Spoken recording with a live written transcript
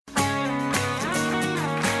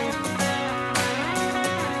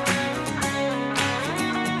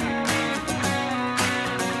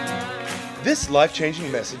This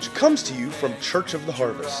life-changing message comes to you from Church of the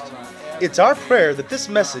Harvest. It's our prayer that this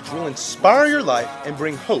message will inspire your life and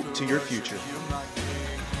bring hope to your future.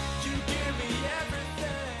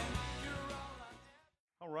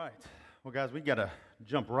 All right. Well, guys, we got to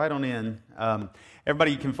jump right on in.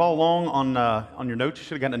 Everybody can follow along on your notes. You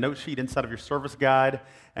should have gotten a note sheet inside of your service guide,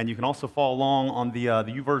 and you can also follow along on the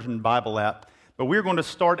YouVersion Bible app. But we're going to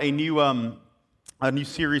start a new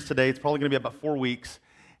series today. It's probably going to be about 4 weeks.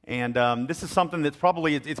 And this is something that's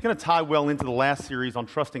probably, it's going to tie well into the last series on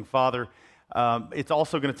Trusting Father. It's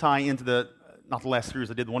also going to tie into not the last series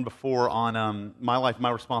I did, the one before on My Life, My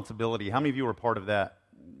Responsibility. How many of you were a part of that?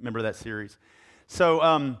 Remember that series?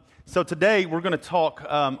 So today we're going to talk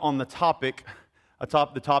on the topic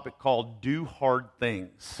called Do Hard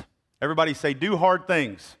Things. Everybody say, do hard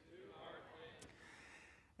things.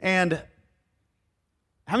 And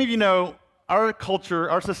how many of you know our culture,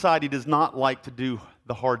 our society does not like to do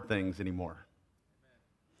the hard things anymore?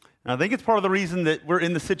 And I think it's part of the reason that we're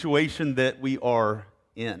in the situation that we are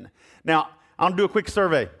in. Now, I'll do a quick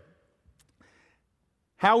survey.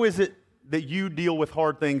 How is it that you deal with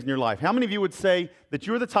hard things in your life? How many of you would say that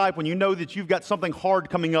you're the type when you know that you've got something hard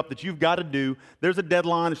coming up that you've got to do, there's a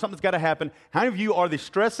deadline, there's something that's got to happen? How many of you are the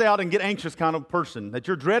stress out and get anxious kind of person, that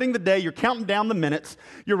you're dreading the day, you're counting down the minutes,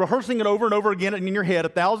 you're rehearsing it over and over again in your head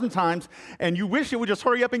 1,000 times, and you wish it would just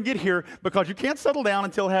hurry up and get here because you can't settle down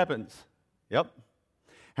until it happens? Yep.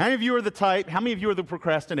 How many of you are the type, how many of you are the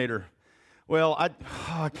procrastinator? Well,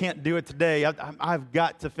 I can't do it today. I've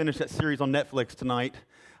got to finish that series on Netflix tonight.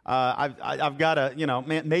 I've got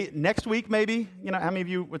to, next week maybe. How many of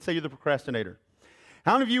you would say you're the procrastinator?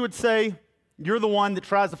 How many of you would say you're the one that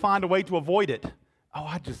tries to find a way to avoid it?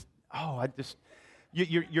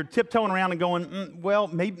 You're tiptoeing around and going, well,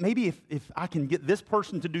 maybe if I can get this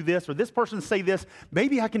person to do this or this person to say this,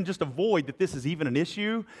 maybe I can just avoid that this is even an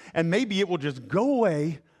issue, and maybe it will just go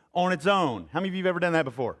away on its own. How many of you have ever done that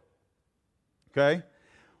before? Okay.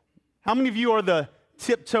 How many of you are the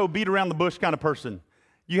tiptoe, beat around the bush kind of person?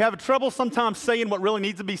 You have trouble sometimes saying what really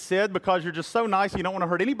needs to be said because you're just so nice, you don't want to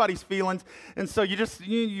hurt anybody's feelings, and so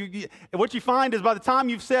what you find is by the time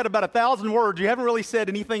you've said about 1,000 words, you haven't really said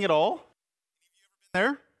anything at all. Have you ever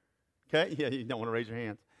been there? Okay, yeah, you don't want to raise your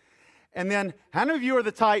hands. And then, how many of you are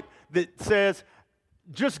the type that says,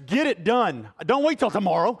 just get it done. Don't wait till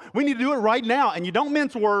tomorrow. We need to do it right now, and you don't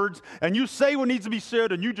mince words, and you say what needs to be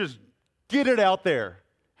said, and you just get it out there.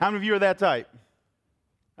 How many of you are that type?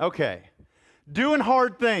 Okay. Doing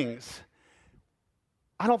hard things.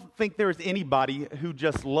 I don't think there is anybody who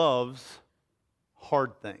just loves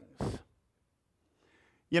hard things.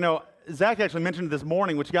 Zach actually mentioned this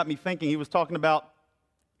morning, which got me thinking. He was talking about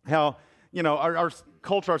how, our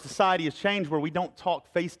culture, our society has changed where we don't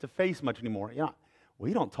talk face-to-face much anymore.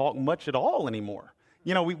 We don't talk much at all anymore.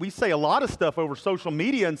 We say a lot of stuff over social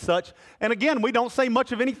media and such, and again, we don't say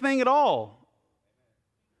much of anything at all.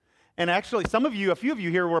 And actually, a few of you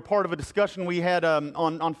here were a part of a discussion we had on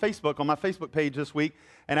Facebook, on my Facebook page this week,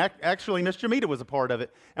 and actually, Miss Jamita was a part of it.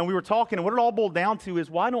 And we were talking, and what it all boiled down to is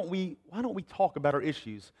why don't we talk about our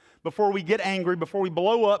issues before we get angry, before we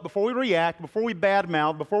blow up, before we react, before we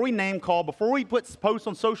badmouth, before we name call, before we put posts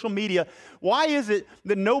on social media? Why is it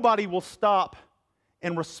that nobody will stop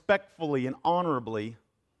and respectfully and honorably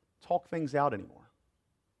talk things out anymore?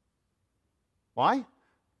 Why?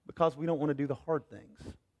 Because we don't want to do the hard things.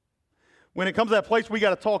 When it comes to that place we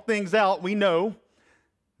got to talk things out, we know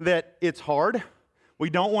that it's hard. We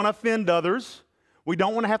don't want to offend others. We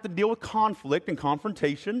don't want to have to deal with conflict and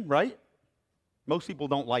confrontation, right? Most people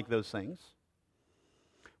don't like those things.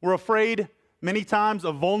 We're afraid many times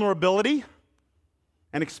of vulnerability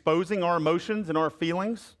and exposing our emotions and our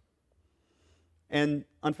feelings. And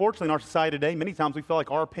unfortunately, in our society today, many times we feel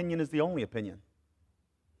like our opinion is the only opinion.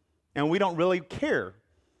 And we don't really care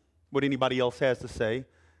what anybody else has to say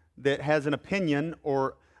that has an opinion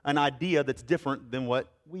or an idea that's different than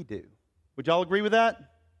what we do. Would y'all agree with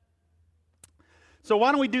that? So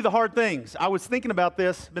why don't we do the hard things? I was thinking about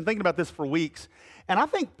this, been thinking about this for weeks, and I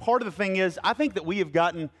think part of the thing is, I think that we have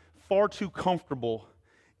gotten far too comfortable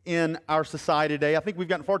in our society today. I think we've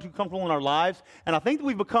gotten far too comfortable in our lives, and I think that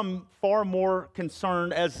we've become far more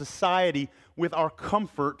concerned as a society with our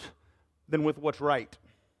comfort than with what's right.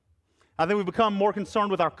 I think we've become more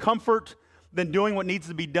concerned with our comfort than doing what needs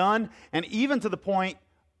to be done, and even to the point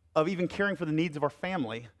of even caring for the needs of our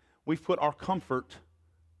family, we've put our comfort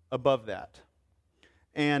above that.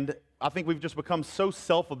 And I think we've just become so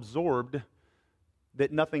self-absorbed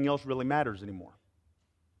that nothing else really matters anymore.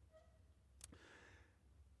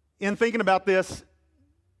 In thinking about this,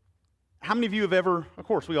 how many of you have ever, of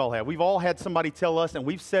course we all have, we've all had somebody tell us, and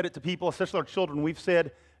we've said it to people, especially our children, we've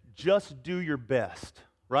said, just do your best,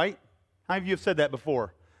 right? How many of you have said that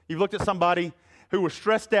before? You've looked at somebody who was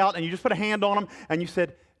stressed out and you just put a hand on them and you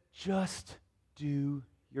said, just do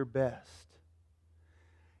your best.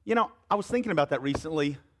 You know, I was thinking about that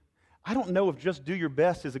recently. I don't know if just do your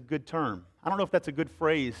best is a good term. I don't know if that's a good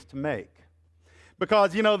phrase to make.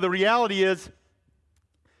 Because, you know, the reality is,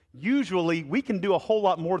 usually we can do a whole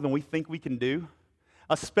lot more than we think we can do,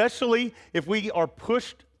 especially if we are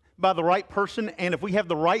pushed by the right person and if we have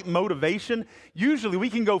the right motivation. Usually we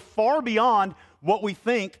can go far beyond what we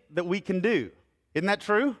think that we can do. Isn't that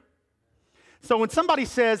true? So when somebody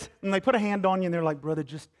says, and they put a hand on you and they're like, brother,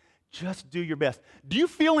 just do your best. Do you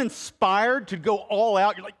feel inspired to go all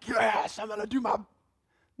out? You're like, yes, I'm going to do my...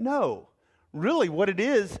 No. Really, what it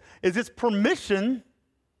is it's permission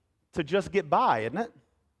to just get by, isn't it?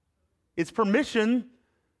 It's permission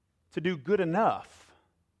to do good enough.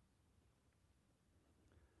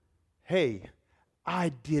 Hey, I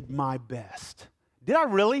did my best. Did I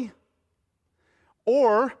really?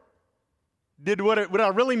 Or did what I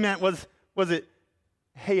really meant was it,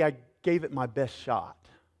 hey, I gave it my best shot.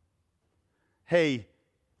 Hey,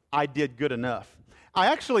 I did good enough.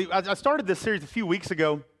 I started this series a few weeks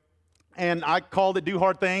ago, and I called it Do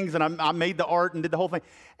Hard Things, and I made the art and did the whole thing.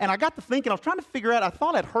 And I got to thinking, I was trying to figure out, I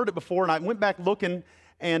thought I'd heard it before, and I went back looking,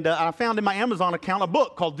 and I found in my Amazon account a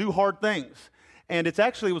book called Do Hard Things. And it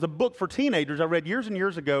was a book for teenagers I read years and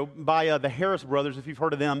years ago by the Harris brothers, if you've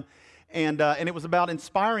heard of them. And it was about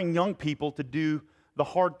inspiring young people to do the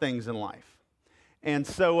hard things in life. And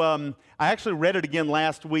so I actually read it again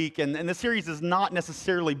last week, and the series is not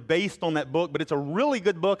necessarily based on that book, but it's a really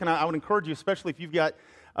good book, and I would encourage you, especially if you've got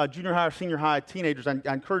junior high or senior high teenagers, I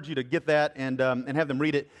encourage you to get that and have them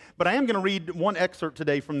read it. But I am going to read one excerpt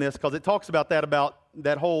today from this because it talks about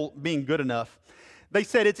that whole being good enough. They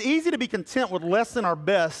said, it's easy to be content with less than our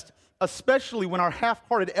best, especially when our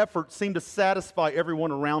half-hearted efforts seem to satisfy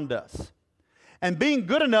everyone around us. And being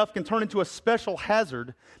good enough can turn into a special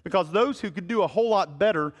hazard because those who could do a whole lot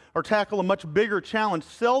better or tackle a much bigger challenge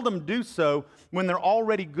seldom do so when they're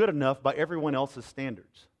already good enough by everyone else's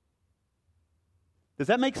standards. Does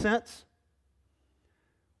that make sense?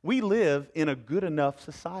 We live in a good enough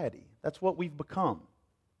society. That's what we've become.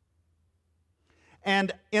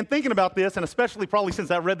 And in thinking about this, and especially probably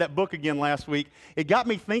since I read that book again last week, it got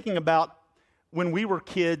me thinking about when we were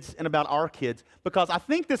kids and about our kids, because I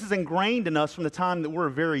think this is ingrained in us from the time that we're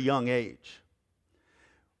a very young age.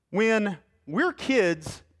 When we're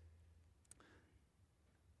kids,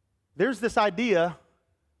 there's this idea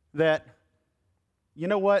that, you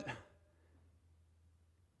know what?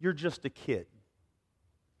 You're just a kid.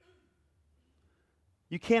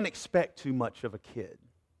 You can't expect too much of a kid.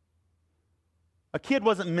 A kid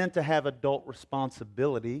wasn't meant to have adult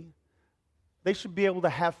responsibility. They should be able to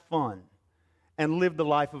have fun and live the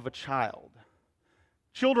life of a child.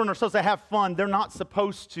 Children are supposed to have fun. They're not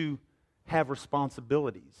supposed to have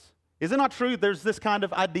responsibilities. Is it not true there's this kind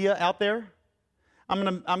of idea out there?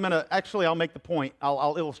 I'll make the point.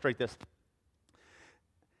 I'll illustrate this.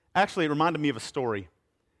 Actually, it reminded me of a story.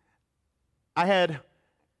 I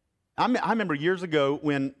remember years ago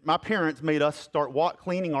when my parents made us start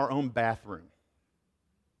cleaning our own bathroom.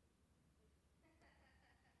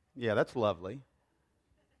 Yeah, that's lovely.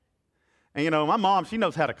 And, you know, my mom, she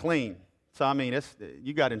knows how to clean. So, I mean,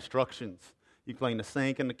 you got instructions. You clean the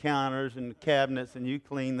sink and the counters and the cabinets, and you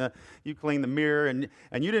clean the mirror, and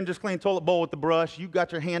you didn't just clean the toilet bowl with the brush. You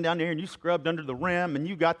got your hand down there, and you scrubbed under the rim, and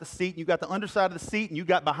you got the seat, and you got the underside of the seat, and you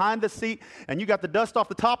got behind the seat, and you got the dust off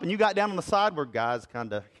the top, and you got down on the side where guys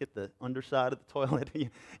kind of hit the underside of the toilet.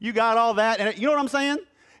 You got all that, and you know what I'm saying?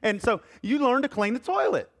 And so you learn to clean the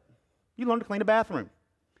toilet. You learn to clean the bathroom.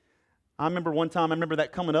 I remember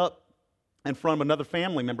that coming up in front of another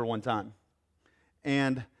family member one time.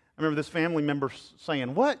 And I remember this family member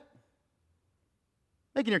saying, "What?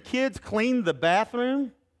 Making your kids clean the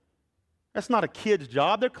bathroom? That's not a kid's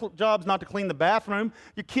job. Their job's not to clean the bathroom.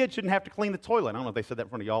 Your kid shouldn't have to clean the toilet." I don't know if they said that in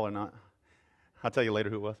front of y'all or not. I'll tell you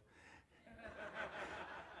later who it was.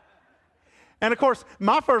 And of course,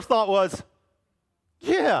 my first thought was,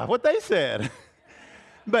 yeah, what they said.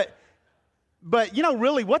 But you know,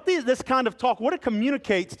 really, what this kind of talk, what it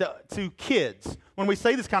communicates to kids when we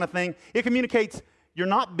say this kind of thing, it communicates you're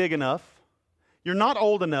not big enough, you're not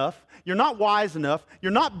old enough, you're not wise enough,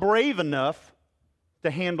 you're not brave enough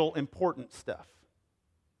to handle important stuff.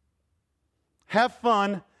 Have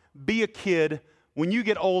fun, be a kid. When you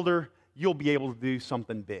get older, you'll be able to do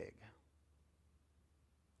something big.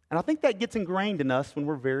 And I think that gets ingrained in us when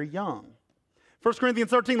we're very young. 1 Corinthians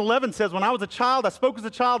 13:11 says, "When I was a child, I spoke as a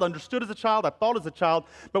child, understood as a child, I thought as a child.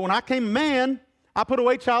 But when I came a man, I put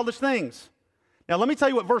away childish things." Now, let me tell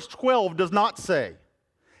you what verse 12 does not say.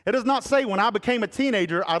 It does not say, when I became a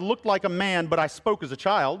teenager, I looked like a man, but I spoke as a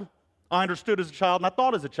child. I understood as a child, and I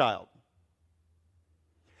thought as a child.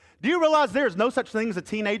 Do you realize there is no such thing as a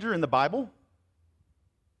teenager in the Bible?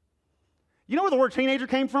 You know where the word teenager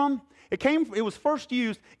came from? It was first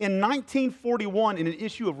used in 1941 in an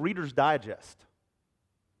issue of Reader's Digest.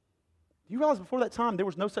 Do you realize before that time there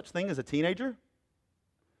was no such thing as a teenager?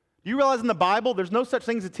 Do you realize in the Bible there's no such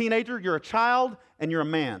thing as a teenager? You're a child and you're a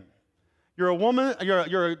man. You're a woman,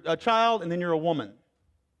 you're a child, and then you're a woman.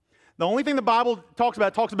 The only thing the Bible talks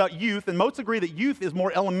about youth, and most agree that youth is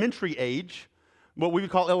more elementary age, what we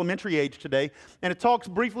would call elementary age today. And it talks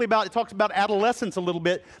about adolescence a little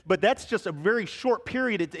bit, but that's just a very short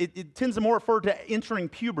period. It tends to more refer to entering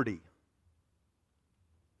puberty.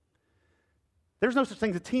 There's no such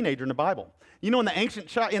thing as a teenager in the Bible. You know, in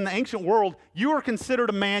the ancient world, you were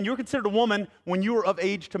considered a man, you were considered a woman when you were of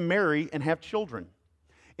age to marry and have children.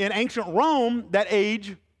 In ancient Rome, that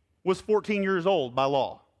age was 14 years old by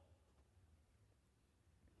law.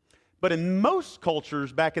 But in most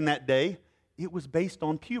cultures back in that day, it was based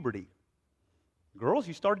on puberty. Girls,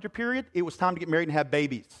 you started your period, it was time to get married and have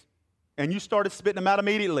babies. And you started spitting them out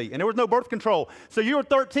immediately. And there was no birth control. So you were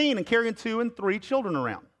 13 and carrying 2 and 3 children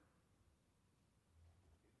around.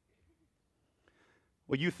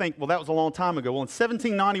 Well, you think, well, that was a long time ago. Well, in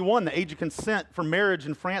 1791, the age of consent for marriage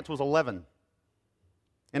in France was 11.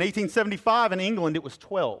 In 1875, in England, it was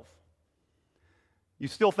 12. You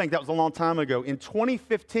still think that was a long time ago. In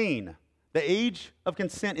 2015, the age of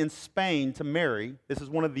consent in Spain to marry, this is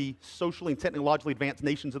one of the socially and technologically advanced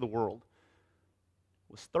nations of the world,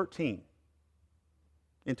 was 13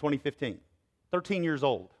 in 2015. 13 years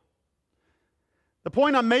old. The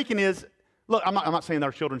point I'm making is, look, I'm not saying that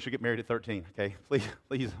our children should get married at 13, okay?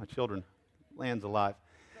 Please, my children, land's alive.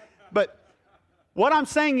 But what I'm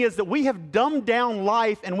saying is that we have dumbed down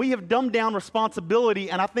life and we have dumbed down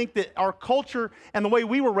responsibility, and I think that our culture and the way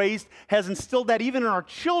we were raised has instilled that even in our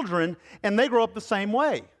children, and they grow up the same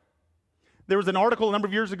way. There was an article a number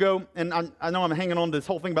of years ago, and I know I'm hanging on to this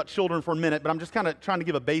whole thing about children for a minute, but I'm just kind of trying to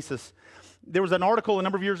give a basis. There was an article a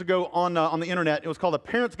number of years ago on the internet. It was called A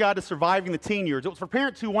Parent's Guide to Surviving the Teen Years. It was for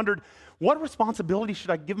parents who wondered, what responsibility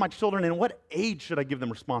should I give my children, and what age should I give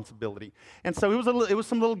them responsibility? And so it was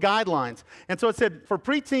some little guidelines. And so it said for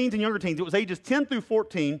preteens and younger teens, it was ages 10 through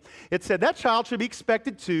 14, it said that child should be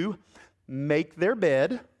expected to make their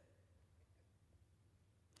bed,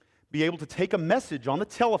 be able to take a message on the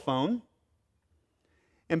telephone,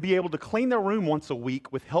 and be able to clean their room once a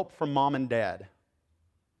week with help from mom and dad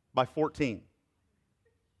by 14.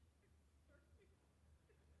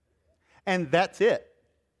 And that's it.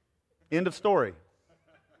 End of story.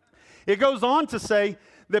 It goes on to say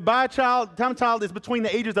that by time a child is between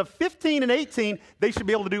the ages of 15 and 18, they should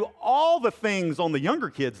be able to do all the things on the younger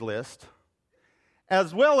kids list,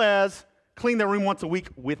 as well as clean their room once a week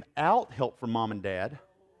without help from mom and dad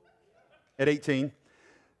at 18.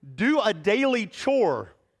 Do a daily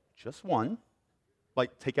chore, just one,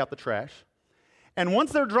 like take out the trash. And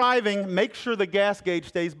once they're driving, make sure the gas gauge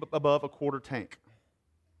stays above a quarter tank.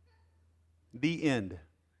 The end.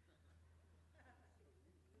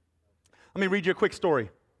 Let me read you a quick story.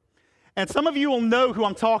 And some of you will know who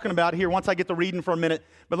I'm talking about here once I get to reading for a minute.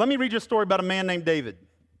 But let me read you a story about a man named David.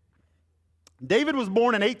 David was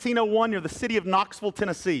born in 1801 near the city of Knoxville,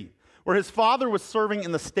 Tennessee, where his father was serving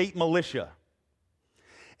in the state militia.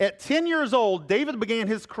 At 10 years old, David began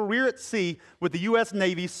his career at sea with the U.S.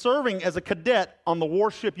 Navy, serving as a cadet on the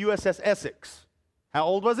warship USS Essex. How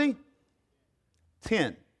old was he?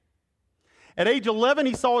 10. At age 11,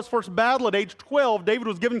 he saw his first battle. At age 12, David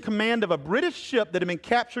was given command of a British ship that had been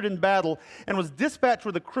captured in battle and was dispatched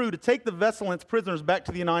with a crew to take the vessel and its prisoners back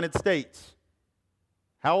to the United States.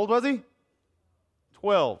 How old was he?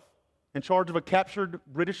 12. In charge of a captured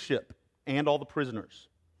British ship and all the prisoners.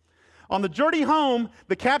 On the journey home,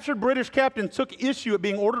 the captured British captain took issue at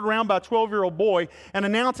being ordered around by a 12-year-old boy and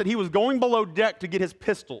announced that he was going below deck to get his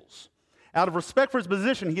pistols. Out of respect for his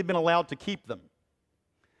position, he had been allowed to keep them.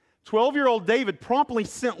 12-year-old David promptly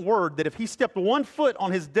sent word that if he stepped 1 foot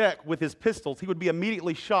on his deck with his pistols, he would be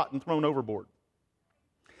immediately shot and thrown overboard.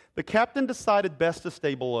 The captain decided best to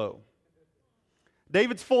stay below.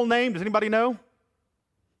 David's full name, does anybody know?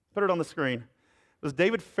 Put it on the screen. It was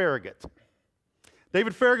David Farragut.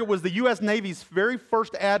 David Farragut was the U.S. Navy's very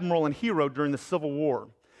first admiral and hero during the Civil War.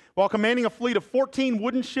 While commanding a fleet of 14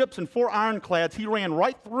 wooden ships and 4 ironclads, he ran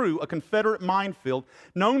right through a Confederate minefield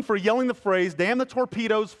known for yelling the phrase, "Damn the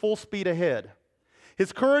torpedoes, full speed ahead."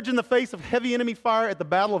 His courage in the face of heavy enemy fire at the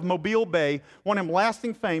Battle of Mobile Bay won him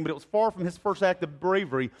lasting fame, but it was far from his first act of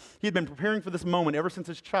bravery. He had been preparing for this moment ever since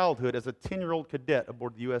his childhood as a 10-year-old cadet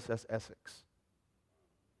aboard the USS Essex.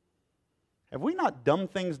 Have we not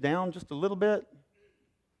dumbed things down just a little bit?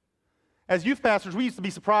 As youth pastors, we used to be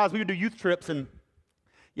surprised. We would do youth trips, and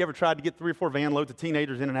you ever tried to get 3 or 4 van loads of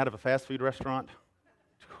teenagers in and out of a fast food restaurant?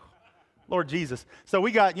 Lord Jesus. So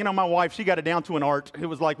we got, my wife, she got it down to an art. It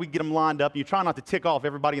was like we get them lined up, and you try not to tick off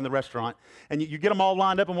everybody in the restaurant. And you get them all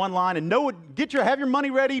lined up in one line, and have your money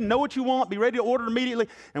ready, know what you want, be ready to order immediately.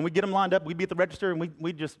 And we get them lined up, we'd be at the register, and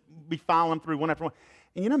we'd just be filing them through one after one.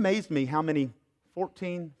 And it amazed me how many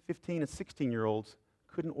 14, 15, and 16-year-olds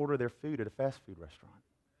couldn't order their food at a fast food restaurant.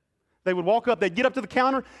 They would walk up, they'd get up to the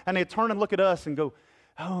counter, and they'd turn and look at us and go,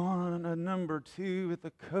 "I want a number 2 with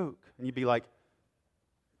a Coke." And you'd be like,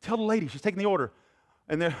 "Tell the lady, she's taking the order."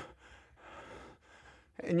 And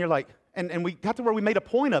you're like, and we got to where we made a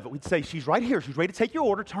point of it. We'd say, "She's right here. She's ready to take your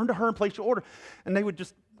order. Turn to her and place your order." And they would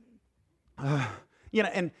just,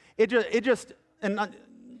 and it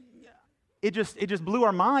just blew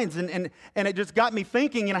our minds. And it just got me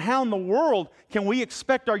thinking, how in the world can we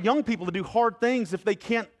expect our young people to do hard things if they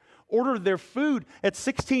can't order their food at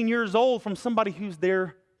 16 years old from somebody who's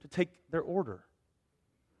there to take their order?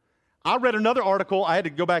 I read another article. I had to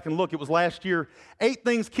go back and look. It was last year. 8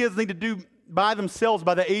 things kids need to do by themselves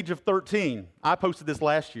by the age of 13. I posted this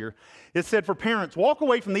last year. It said, for parents, walk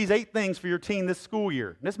away from these 8 things for your teen this school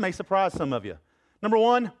year. This may surprise some of you. Number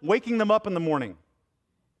 1, waking them up in the morning.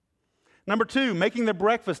 Number 2, making their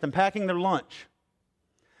breakfast and packing their lunch.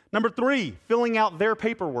 Number 3, filling out their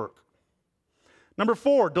paperwork. Number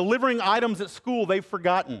 4, delivering items at school they've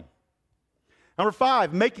forgotten. Number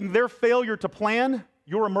 5, making their failure to plan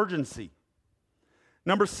your emergency.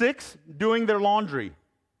 Number 6, doing their laundry.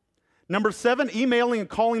 Number 7, emailing and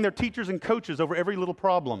calling their teachers and coaches over every little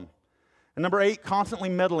problem. And number 8, constantly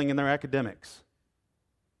meddling in their academics.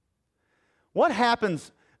 What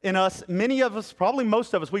happens in us, many of us, probably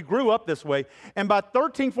most of us, we grew up this way, and by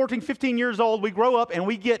 13, 14, 15 years old, we grow up and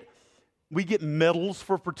we get medals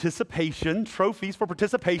for participation, trophies for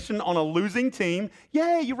participation on a losing team.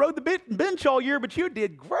 Yay, you rode the bench all year, but you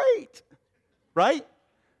did great, right?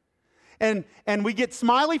 And we get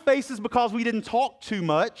smiley faces because we didn't talk too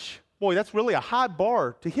much. Boy, that's really a high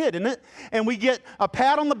bar to hit, isn't it? And we get a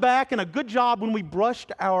pat on the back and a good job when we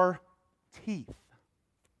brushed our teeth.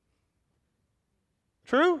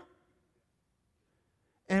 True?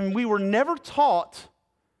 And we were never taught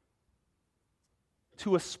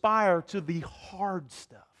to aspire to the hard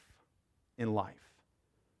stuff in life.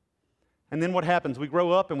 And then what happens? We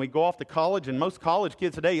grow up and we go off to college, and most college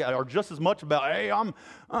kids today are just as much about, hey,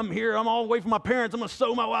 I'm here, I'm all away from my parents, I'm going to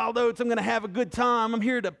sow my wild oats, I'm going to have a good time, I'm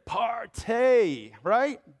here to party,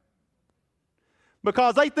 right?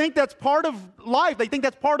 Because they think that's part of life. They think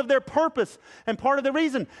that's part of their purpose and part of the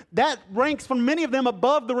reason. That ranks for many of them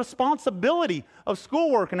above the responsibility of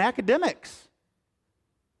schoolwork and academics.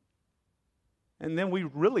 And then we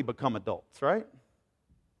really become adults, right?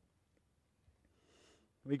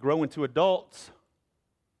 We grow into adults,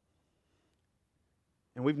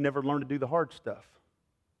 and we've never learned to do the hard stuff.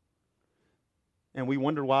 And we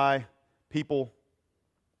wonder why people,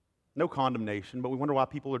 no condemnation, but we wonder why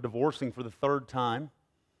people are divorcing for the 3rd time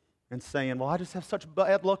and saying, well, I just have such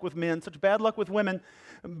bad luck with men, such bad luck with women,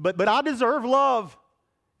 but I deserve love.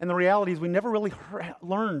 And the reality is we never really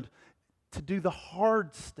learned to do the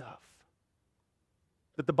hard stuff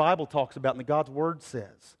that the Bible talks about and that God's Word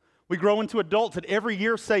says. We grow into adults that every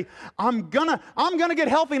year say, I'm gonna get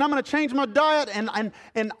healthy and I'm gonna change my diet and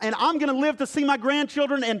I'm gonna live to see my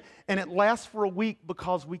grandchildren, and it lasts for a week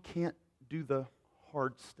because we can't do the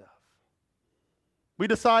hard stuff. We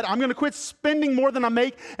decide I'm gonna quit spending more than I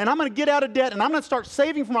make, and I'm gonna get out of debt, and I'm gonna start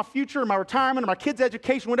saving for my future, my retirement, or my kids'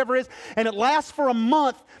 education, whatever it is, and it lasts for a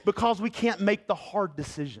month because we can't make the hard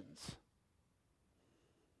decisions.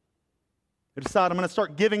 I decide I'm going to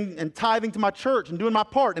start giving and tithing to my church and doing my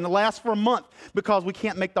part, and it lasts for a month because we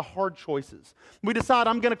can't make the hard choices. We decide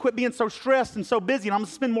I'm going to quit being so stressed and so busy, and I'm going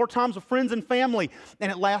to spend more time with friends and family,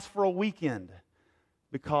 and it lasts for a weekend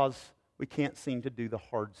because we can't seem to do the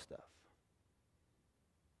hard stuff.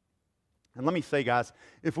 And let me say, guys,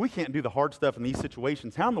 if we can't do the hard stuff in these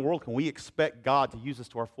situations, how in the world can we expect God to use us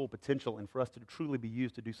to our full potential and for us to truly be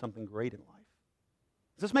used to do something great in life?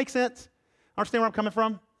 Does this make sense? Understand where I'm coming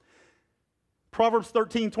from? Proverbs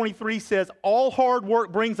 13:23 says, all hard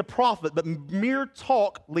work brings a profit, but mere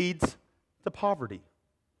talk leads to poverty.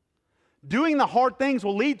 Doing the hard things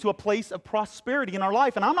will lead to a place of prosperity in our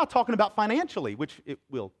life. And I'm not talking about financially, which it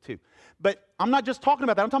will too. But I'm not just talking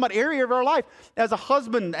about that. I'm talking about area of our life. As a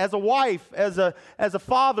husband, as a wife, as a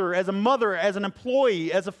father, as a mother, as an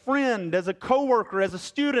employee, as a friend, as a coworker, as a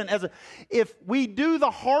student. If we do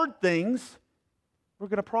the hard things, we're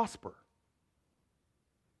going to prosper.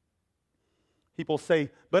 People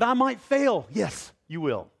say, but I might fail. Yes, you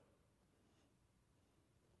will.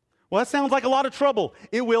 Well, that sounds like a lot of trouble.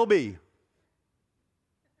 It will be.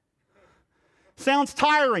 Sounds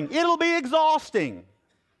tiring. It'll be exhausting.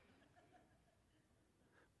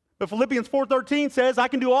 But Philippians 4:13 says, I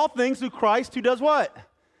can do all things through Christ who does what?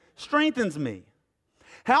 Strengthens me.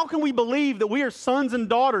 How can we believe that we are sons and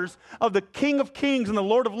daughters of the King of Kings and the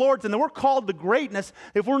Lord of Lords and that we're called to greatness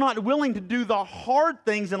if we're not willing to do the hard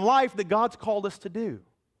things in life that God's called us to do?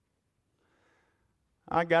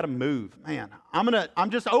 I got to move. Man, I'm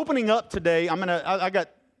just opening up today. I got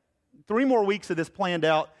 3 more weeks of this planned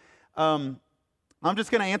out. I'm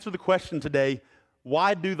just going to answer the question today,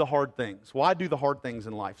 why do the hard things? Why do the hard things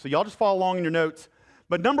in life? So y'all just follow along in your notes.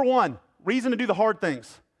 But number 1, reason to do the hard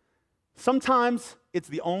things. Sometimes it's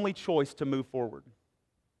the only choice to move forward.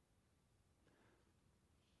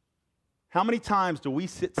 How many times do we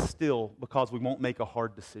sit still because we won't make a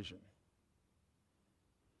hard decision?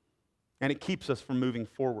 And it keeps us from moving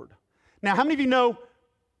forward. Now, how many of you know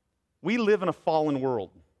we live in a fallen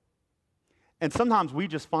world? And sometimes we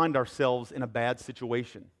just find ourselves in a bad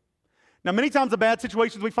situation. Now, many times the bad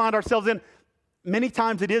situations we find ourselves in, many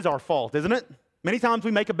times it is our fault, isn't it? Many times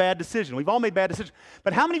we make a bad decision. We've all made bad decisions.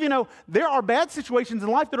 But how many of you know there are bad situations in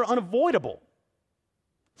life that are unavoidable?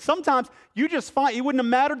 Sometimes you just find, it wouldn't have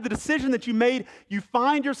mattered the decision that you made, you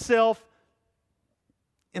find yourself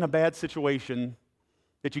in a bad situation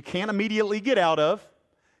that you can't immediately get out of,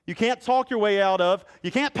 you can't talk your way out of,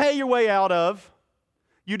 you can't pay your way out of.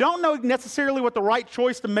 You don't know necessarily what the right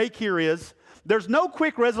choice to make here is. There's no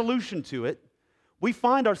quick resolution to it. We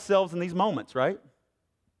find ourselves in these moments, right?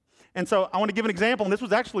 And so I want to give an example, and this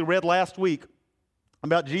was actually read last week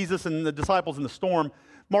about Jesus and the disciples in the storm.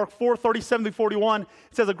 Mark 4:37-41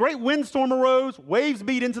 says, a great windstorm arose, waves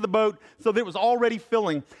beat into the boat so that it was already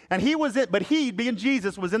filling. And he, being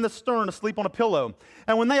Jesus, was in the stern asleep on a pillow.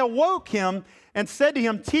 And when they awoke him and said to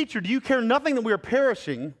him, Teacher, do you care nothing that we are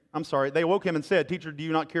perishing? They awoke him and said, Teacher, do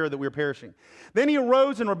you not care that we are perishing? Then he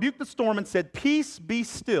arose and rebuked the storm and said, Peace, be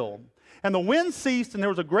still. And the wind ceased and there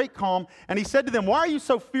was a great calm. And he said to them, Why are you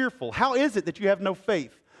so fearful? How is it that you have no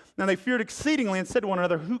faith? And they feared exceedingly and said to one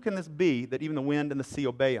another, Who can this be that even the wind and the sea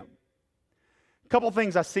obey him? A couple of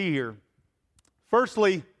things I see here.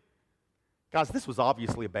 Firstly, guys, this was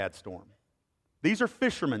obviously a bad storm. These are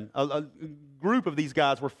fishermen. A group of these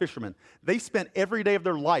guys were fishermen. They spent every day of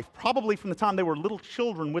their life, probably from the time they were little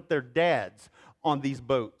children with their dads, on these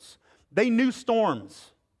boats. They knew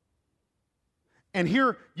storms. And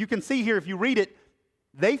here, you can see here, if you read it,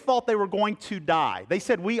 they thought they were going to die. They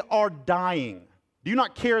said, We are dying. Do you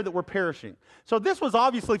not care that we're perishing? So this was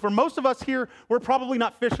obviously, for most of us here, we're probably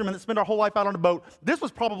not fishermen that spend our whole life out on a boat. This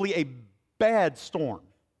was probably a bad storm,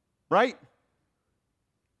 right?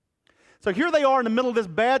 So here they are in the middle of this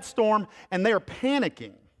bad storm, and they are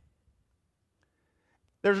panicking.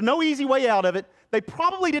 There's no easy way out of it. They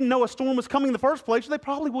probably didn't know a storm was coming in the first place, so they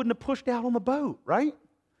probably wouldn't have pushed out on the boat, right?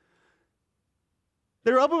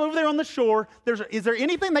 They're up over there on the shore. Is there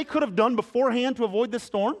anything they could have done beforehand to avoid this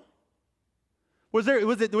storm?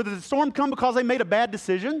 Did the storm come because they made a bad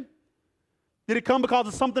decision? Did it come because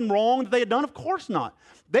of something wrong that they had done? Of course not.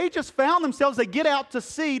 They just found themselves, they get out to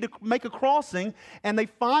sea to make a crossing, and they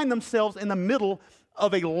find themselves in the middle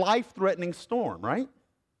of a life-threatening storm, right?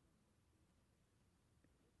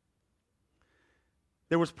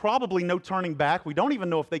 There was probably no turning back. We don't even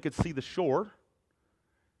know if they could see the shore.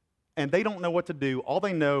 And they don't know what to do. All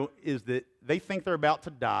they know is that they think they're about to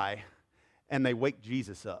die, and they wake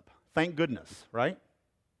Jesus up. Thank goodness, right?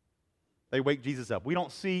 They wake Jesus up. We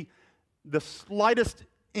don't see the slightest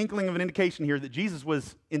inkling of an indication here that Jesus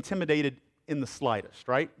was intimidated in the slightest,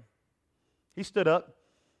 right? He stood up,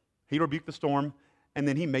 he rebuked the storm, and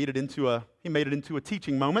then he made it into a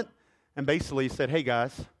teaching moment, and basically said, Hey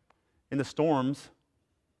guys, in the storms,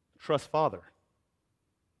 trust Father.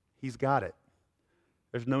 He's got it.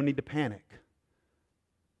 There's no need to panic.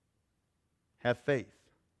 Have faith.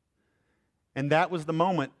 And that was the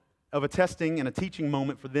moment of a testing and a teaching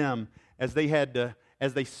moment for them as they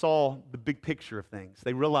saw the big picture of things.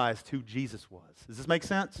 They realized who Jesus was. Does this make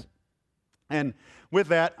sense? And with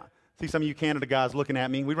that, I see some of you Canada guys looking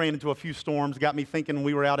at me. We ran into a few storms, got me thinking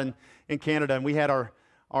we were out in Canada, and we had our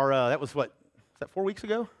that was what, was that 4 weeks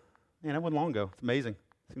ago? Man, that wasn't long ago. It's amazing.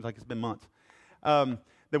 Seems like it's been months.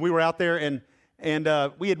 that we were out there, and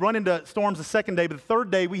we had run into storms the second day, but the third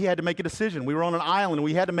day we had to make a decision. We were on an island, and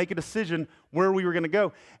we had to make a decision where we were going to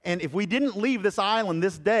go. And if we didn't leave this island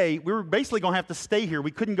this day, we were basically going to have to stay here.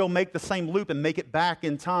 We couldn't go make the same loop and make it back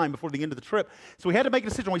in time before the end of the trip. So we had to make a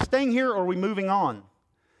decision. Are we staying here or are we moving on?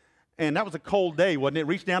 And that was a cold day, wasn't it? It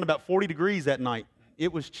reached down to about 40 degrees that night.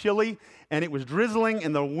 It was chilly, and it was drizzling,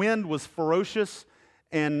 and the wind was ferocious.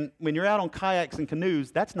 And when you're out on kayaks and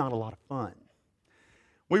canoes, that's not a lot of fun.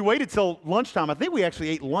 We waited till lunchtime. I think we actually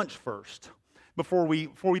ate lunch first before we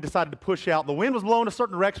decided to push out. The wind was blowing a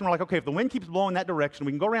certain direction. We're like, okay, if the wind keeps blowing that direction,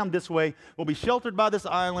 we can go around this way. We'll be sheltered by this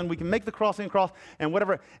island. We can make the crossing across and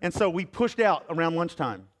whatever. And so we pushed out around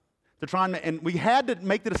lunchtime to try and we had to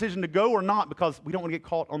make the decision to go or not because we don't want to get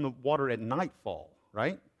caught on the water at nightfall,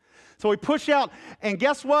 right? So we push out, and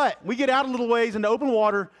guess what? We get out a little ways into open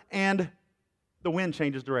water, and the wind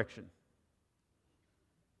changes direction.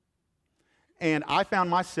 And I found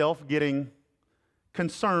myself getting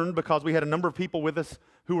concerned because we had a number of people with us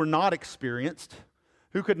who were not experienced,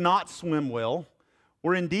 who could not swim well.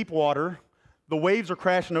 We're in deep water. The waves are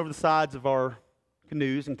crashing over the sides of our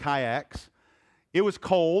canoes and kayaks. It was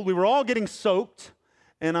cold. We were all getting soaked.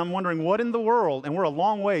 And I'm wondering, what in the world? And we're a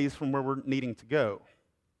long ways from where we're needing to go.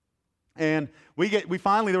 And we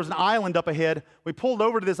finally, there was an island up ahead. We pulled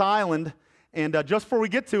over to this island, and just before we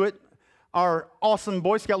get to it, our awesome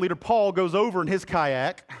Boy Scout leader, Paul, goes over in his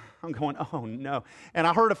kayak. I'm going, oh, no. And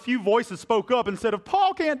I heard a few voices spoke up and said, if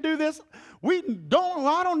Paul can't do this,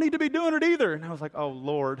 I don't need to be doing it either. And I was like, oh,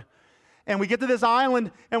 Lord. And we get to this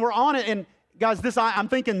island, and we're on it. And, guys, I'm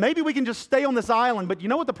thinking maybe we can just stay on this island. But you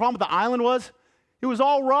know what the problem with the island was? It was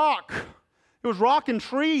all rock. It was rock and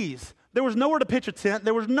trees. There was nowhere to pitch a tent.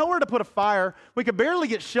 There was nowhere to put a fire. We could barely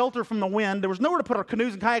get shelter from the wind. There was nowhere to put our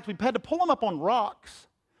canoes and kayaks. We had to pull them up on rocks.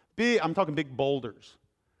 I'm talking big boulders.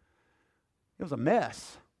 It was a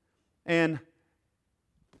mess. And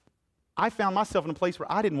I found myself in a place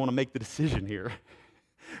where I didn't want to make the decision here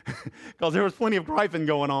because there was plenty of griping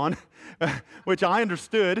going on, which I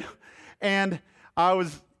understood. And I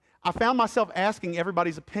found myself asking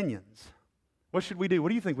everybody's opinions. What should we do? What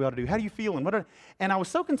do you think we ought to do? How do you feel? And I was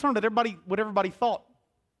so concerned that what everybody thought.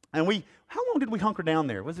 And how long did we hunker down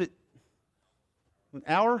there? Was it an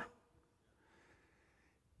hour?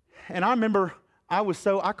 And I remember I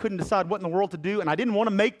couldn't decide what in the world to do, and I didn't want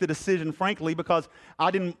to make the decision, frankly, because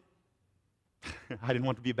I didn't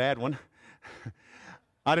want to be a bad one.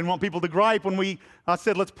 I didn't want people to gripe when I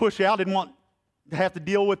said, let's push out. I didn't want to have to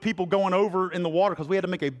deal with people going over in the water because we had to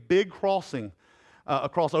make a big crossing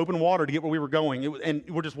across open water to get where we were going. And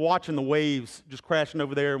we're just watching the waves just crashing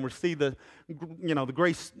over there, and we see the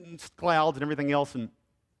gray clouds and everything else. And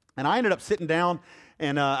I ended up sitting down,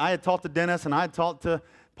 and I had talked to Dennis, and I had talked to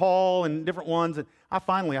Paul and different ones, and I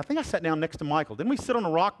think I sat down next to Michael. Didn't we sit on a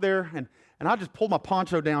rock there? And I just pulled my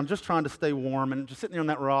poncho down, just trying to stay warm, and just sitting there on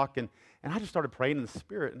that rock, and I just started praying in the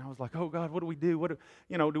Spirit, and I was like, oh God, what do we do?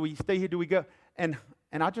 Do we stay here? Do we go? And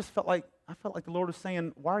I just felt like the Lord was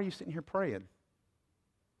saying, why are you sitting here praying?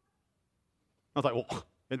 I was like, well,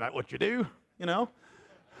 isn't that what you do?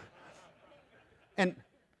 And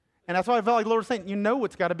that's why I felt like the Lord was saying, you know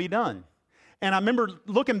what's got to be done. And I remember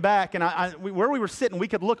looking back, and where we were sitting, we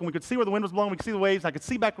could look, and we could see where the wind was blowing. We could see the waves. I could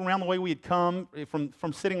see back around the way we had come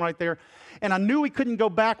from sitting right there. And I knew we couldn't go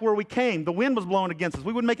back where we came. The wind was blowing against us.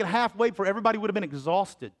 We wouldn't make it halfway, for everybody would have been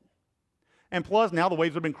exhausted. And plus, now the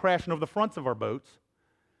waves would have been crashing over the fronts of our boats.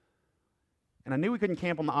 And I knew we couldn't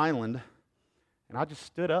camp on the island, and I just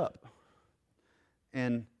stood up.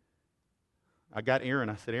 And I got Aaron.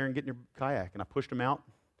 I said, Aaron, get in your kayak. And I pushed him out,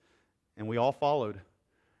 and we all followed.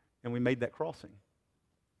 And we made that crossing.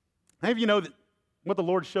 How many of you know that what the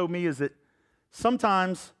Lord showed me is that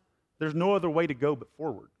sometimes there's no other way to go but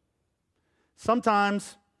forward.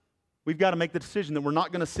 Sometimes we've got to make the decision that we're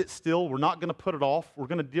not going to sit still, we're not going to put it off, we're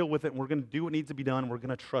going to deal with it, and we're going to do what needs to be done, and we're going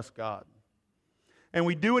to trust God. And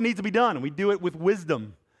we do what needs to be done, and we do it with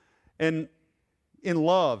wisdom and in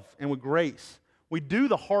love and with grace. We do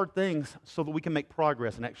the hard things so that we can make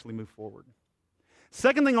progress and actually move forward.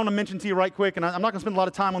 Second thing I want to mention to you right quick, and I'm not going to spend a lot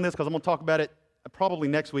of time on this because I'm going to talk about it probably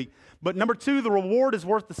next week, but number 2, the reward is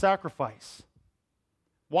worth the sacrifice.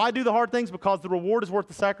 Why do the hard things? Because the reward is worth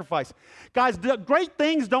the sacrifice. Guys, great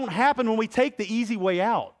things don't happen when we take the easy way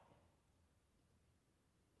out.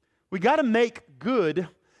 We got to make good,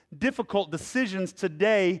 difficult decisions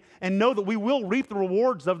today and know that we will reap the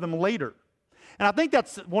rewards of them later. And I think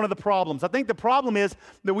that's one of the problems. I think the problem is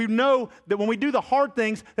that we know that when we do the hard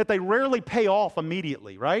things, that they rarely pay off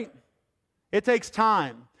immediately, right? It takes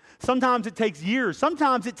time. Sometimes it takes years.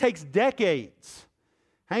 Sometimes it takes decades.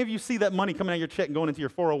 How many of you see that money coming out of your check and going into your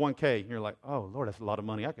 401k? And you're like, oh, Lord, that's a lot of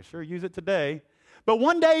money. I could sure use it today. But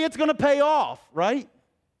one day it's going to pay off, right?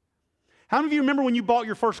 How many of you remember when you bought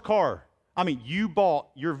your first car? I mean, you bought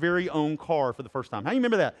your very own car for the first time. How do you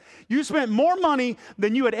remember that? You spent more money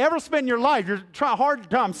than you had ever spent in your life. You're trying hard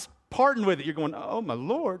time parting with it. You're going, oh, my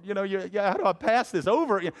Lord, how do I pass this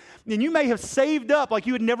over? And you may have saved up like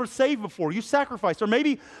you had never saved before. You sacrificed. Or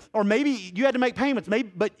maybe you had to make payments.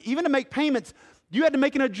 But even to make payments, you had to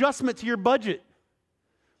make an adjustment to your budget.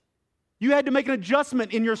 You had to make an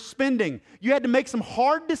adjustment in your spending. You had to make some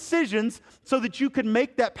hard decisions so that you could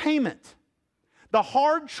make that payment. The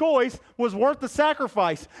hard choice was worth the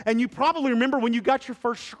sacrifice. And you probably remember when you got your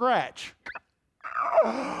first scratch.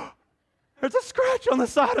 There's a scratch on the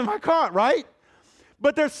side of my car, right?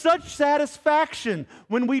 But there's such satisfaction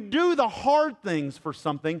when we do the hard things for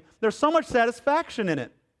something. There's so much satisfaction in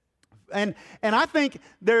it. And I think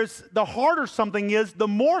the harder something is, the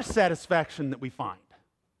more satisfaction that we find.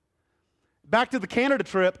 Back to the Canada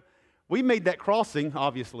trip, we made that crossing,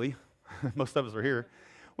 obviously. Most of us are here.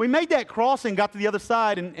 We made that crossing, got to the other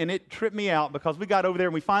side, and it tripped me out because we got over there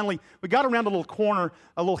and we got around a little corner,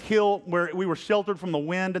 a little hill where we were sheltered from the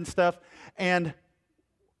wind and stuff. And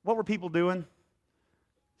what were people doing?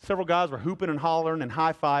 Several guys were hooping and hollering and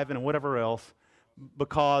high-fiving and whatever else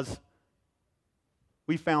because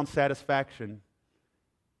we found satisfaction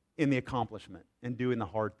in the accomplishment and doing the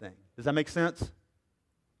hard thing. Does that make sense?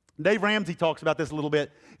 Dave Ramsey talks about this a little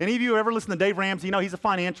bit. Any of you ever listen to Dave Ramsey? He's a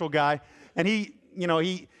financial guy, and he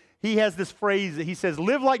has this phrase that he says,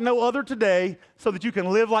 live like no other today so that you can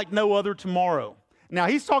live like no other tomorrow. Now,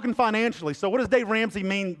 he's talking financially, so what does Dave Ramsey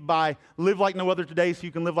mean by live like no other today so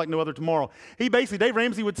you can live like no other tomorrow? Dave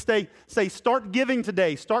Ramsey would say, start giving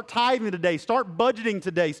today, start tithing today, start budgeting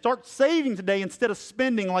today, start saving today instead of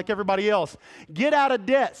spending like everybody else. Get out of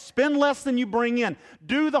debt, spend less than you bring in,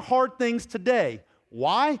 do the hard things today.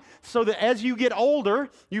 Why? So that as you get older,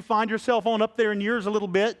 you find yourself on up there in years a little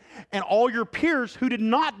bit, and all your peers who did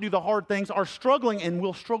not do the hard things are struggling and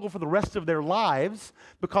will struggle for the rest of their lives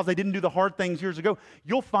because they didn't do the hard things years ago.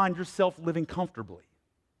 You'll find yourself living comfortably,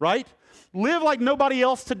 right? Live like nobody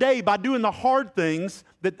else today by doing the hard things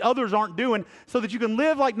that others aren't doing so that you can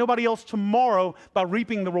live like nobody else tomorrow by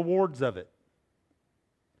reaping the rewards of it.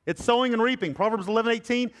 It's sowing and reaping. Proverbs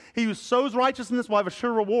 11:18, he who sows righteousness will have a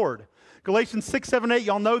sure reward. Galatians 6:7-8,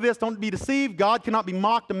 y'all know this. Don't be deceived. God cannot be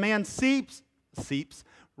mocked. A man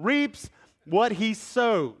reaps what he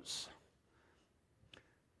sows.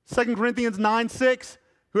 2 Corinthians 9:6,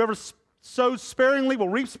 whoever sows sparingly will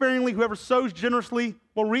reap sparingly. Whoever sows generously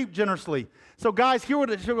will reap generously. So guys,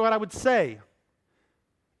 here's what I would say.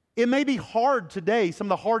 It may be hard today, some of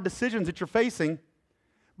the hard decisions that you're facing,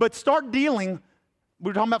 but start dealing.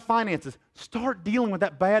 We're talking about finances. Start dealing with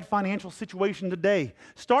that bad financial situation today.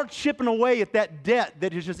 Start chipping away at that debt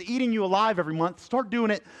that is just eating you alive every month. Start doing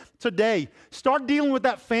it today. Start dealing with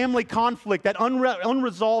that family conflict, that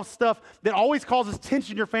unresolved stuff that always causes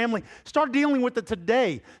tension in your family. Start dealing with it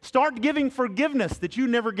today. Start giving forgiveness that you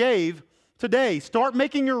never gave today. Start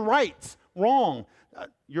making your rights wrong,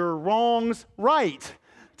 your wrongs right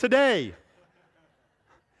today.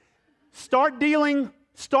 Start dealing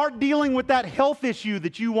with that health issue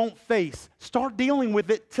that you won't face. Start dealing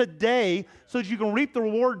with it today so that you can reap the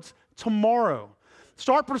rewards tomorrow.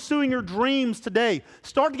 Start pursuing your dreams today.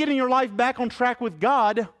 Start getting your life back on track with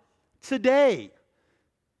God today.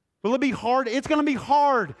 Will it be hard? It's going to be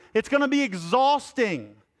hard. It's going to be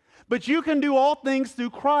exhausting. But you can do all things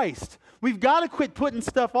through Christ. We've got to quit putting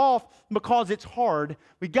stuff off because it's hard.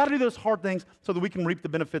 We've got to do those hard things so that we can reap the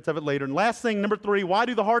benefits of it later. And last thing, number 3, why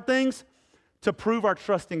do the hard things? To prove our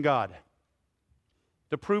trust in God.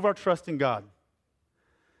 To prove our trust in God.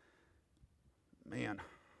 Man.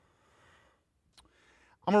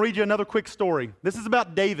 I'm going to read you another quick story. This is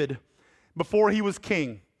about David before he was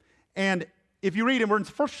king. And if you read it, we're in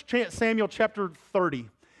 1 Samuel chapter 30.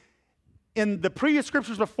 In the previous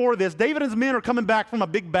scriptures before this, David and his men are coming back from a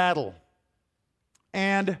big battle.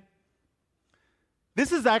 And this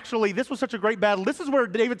was such a great battle. This is where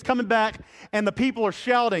David's coming back and the people are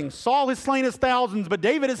shouting, Saul has slain his thousands, but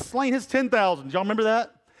David has slain his 10,000s. Y'all remember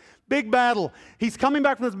that? Big battle. He's coming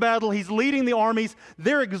back from this battle. He's leading the armies.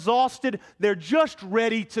 They're exhausted. They're just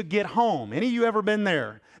ready to get home. Any of you ever been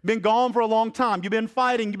there? Been gone for a long time. You've been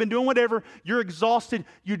fighting. You've been doing whatever. You're exhausted.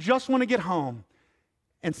 You just want to get home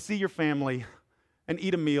and see your family and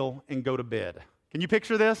eat a meal and go to bed. Can you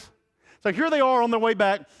picture this? So here they are on their way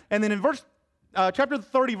back. And then in chapter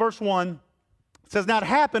 30, verse 1, it says, Now it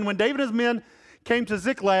happened when David and his men came to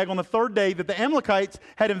Ziklag on the third day that the Amalekites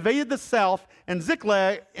had invaded the south and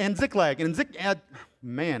Ziklag.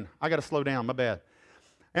 Man, I got to slow down, my bad.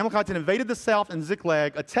 Amalekites had invaded the south and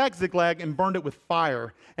Ziklag, attacked Ziklag, and burned it with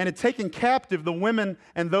fire, and had taken captive the women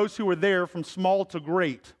and those who were there from small to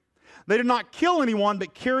great. They did not kill anyone,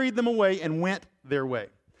 but carried them away and went their way.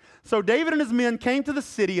 So David and his men came to the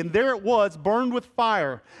city, and there it was, burned with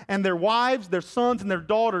fire, and their wives, their sons, and their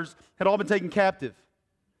daughters had all been taken captive.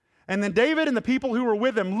 And then David and the people who were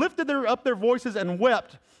with him lifted up their voices and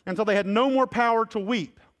wept until they had no more power to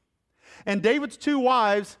weep. And David's two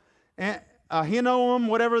wives, Ahinoam,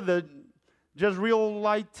 whatever, the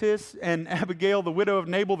Jezreelitess, and Abigail, the widow of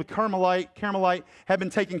Nabal, the Carmelite, had been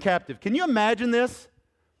taken captive. Can you imagine this?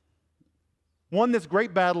 Won this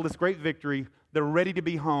great battle, this great victory. They're ready to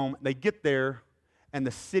be home. They get there, and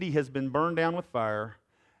the city has been burned down with fire.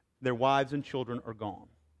 Their wives and children are gone.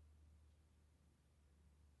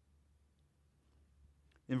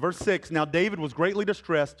 In verse 6, now David was greatly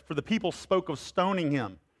distressed, for the people spoke of stoning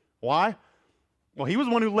him. Why? Well, he was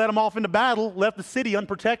the one who led them off into battle, left the city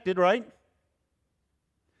unprotected, right?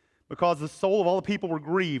 Because the soul of all the people were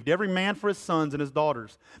grieved, every man for his sons and his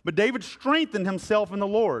daughters. But David strengthened himself in the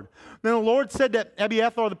Lord. Then the Lord said to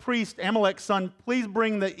Abiathar the priest, Amalek's son, please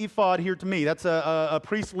bring the ephod here to me. That's a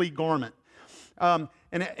priestly garment.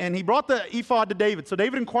 And he brought the ephod to David. So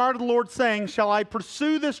David inquired of the Lord, saying, shall I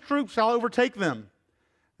pursue this troop? Shall I overtake them?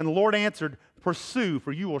 And the Lord answered, pursue,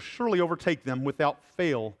 for you will surely overtake them without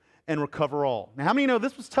fail and recover all. Now, how many know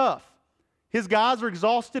this was tough? His guys are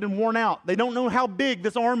exhausted and worn out. They don't know how big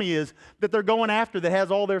this army is that they're going after that has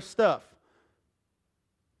all their stuff.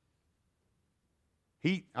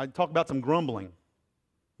 I talk about some grumbling.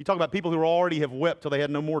 You talk about people who already have wept till they had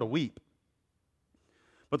no more to weep.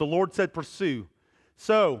 But the Lord said, pursue.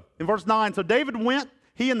 So, in verse 9, so David went,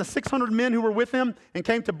 he and the 600 men who were with him, and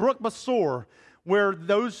came to Brook Besor, where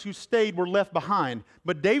those who stayed were left behind.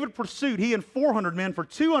 But David pursued, he and 400 men, for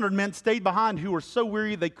 200 men stayed behind who were so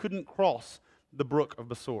weary they couldn't cross the brook of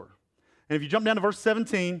Besor. And if you jump down to verse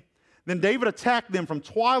 17, then David attacked them from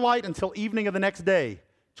twilight until evening of the next day.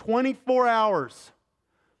 24 hours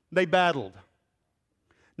they battled.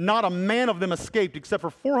 Not a man of them escaped except for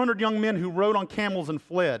 400 young men who rode on camels and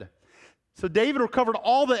fled. So David recovered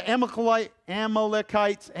all the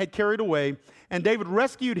Amalekites had carried away, and David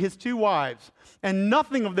rescued his two wives, and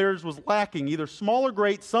nothing of theirs was lacking, either small or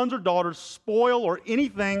great, sons or daughters, spoil or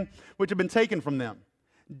anything which had been taken from them.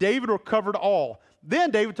 David recovered all.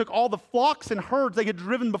 Then David took all the flocks and herds they had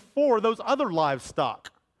driven before those other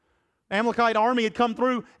livestock. The Amalekite army had come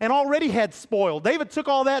through and already had spoil. David took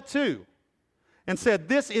all that too and said,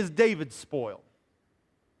 this is David's spoil.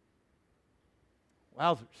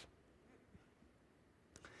 Wowzers.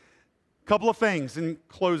 Couple of things in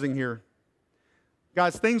closing here.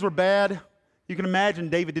 Guys, things were bad. You can imagine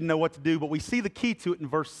David didn't know what to do, but we see the key to it in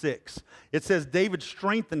verse 6. It says, David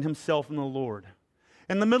strengthened himself in the Lord.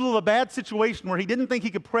 In the middle of a bad situation where he didn't think he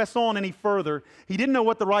could press on any further, he didn't know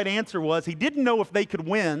what the right answer was, he didn't know if they could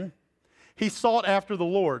win, he sought after the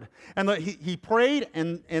Lord. And he prayed,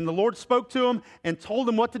 and the Lord spoke to him and told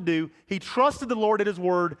him what to do. He trusted the Lord at his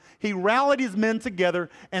word. He rallied his men together,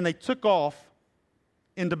 and they took off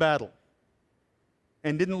into battle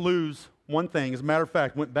and didn't lose one thing. As a matter of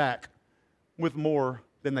fact, went back with more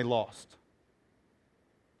than they lost.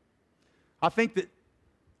 I think that,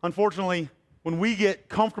 unfortunately, when we get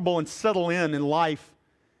comfortable and settle in life,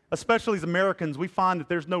 especially as Americans, we find that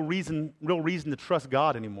there's no real reason to trust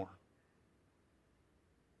God anymore.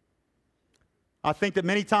 I think that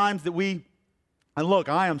many times that and look,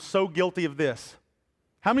 I am so guilty of this.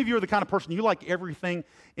 How many of you are the kind of person you like everything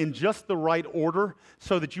in just the right order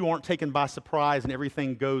so that you aren't taken by surprise and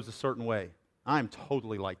everything goes a certain way? I am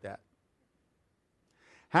totally like that.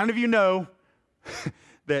 How many of you know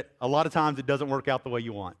that a lot of times it doesn't work out the way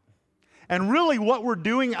you want? And really what we're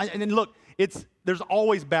doing, and look, there's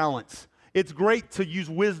always balance. It's great to use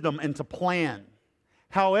wisdom and to plan.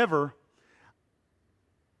 However,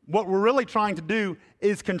 what we're really trying to do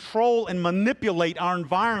is control and manipulate our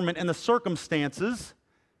environment and the circumstances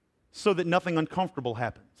so that nothing uncomfortable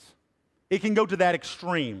happens. It can go to that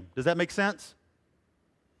extreme. Does that make sense?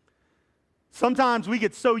 Sometimes we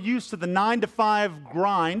get so used to the 9-to-5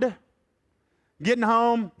 grind, getting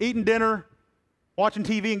home, eating dinner, watching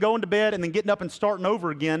TV and going to bed, and then getting up and starting over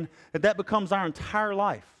again, that becomes our entire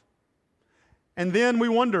life. And then we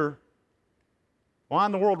wonder, why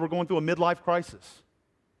in the world we're going through a midlife crisis?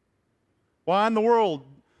 Why in the world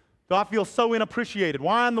do I feel so unappreciated?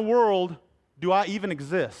 Why in the world do I even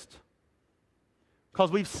exist?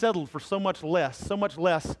 Because we've settled for so much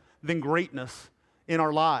less than greatness in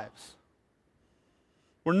our lives.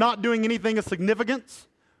 We're not doing anything of significance.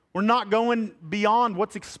 We're not going beyond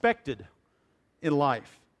what's expected in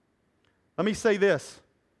life. Let me say this.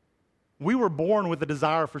 We were born with a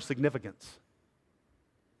desire for significance.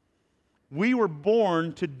 We were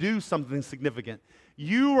born to do something significant.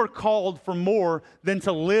 You are called for more than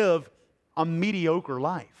to live a mediocre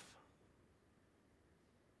life.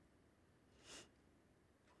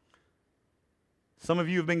 Some of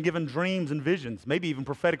you have been given dreams and visions, maybe even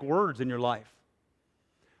prophetic words in your life.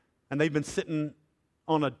 And they've been sitting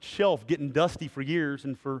on a shelf getting dusty for years,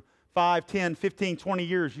 and for 5, 10, 15, 20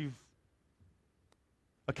 years, you've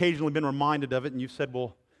occasionally been reminded of it, and you've said,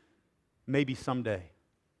 well, maybe someday.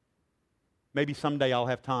 Maybe someday I'll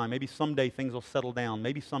have time. Maybe someday things will settle down.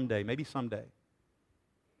 Maybe someday. Maybe someday.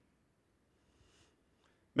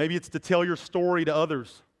 Maybe it's to tell your story to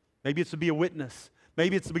others. Maybe it's to be a witness.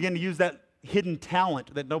 Maybe it's to begin to use that hidden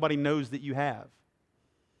talent that nobody knows that you have.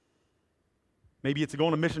 Maybe it's to go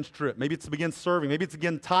on a missions trip. Maybe it's to begin serving. Maybe it's to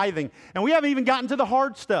begin tithing. And we haven't even gotten to the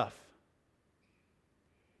hard stuff.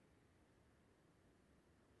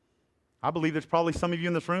 I believe there's probably some of you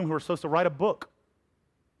in this room who are supposed to write a book.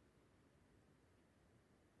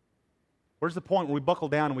 Where's the point where we buckle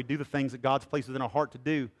down and we do the things that God's placed within our heart to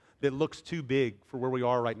do that looks too big for where we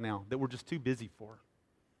are right now, that we're just too busy for?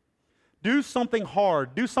 Do something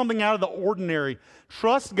hard. Do something out of the ordinary.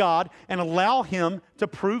 Trust God and allow Him to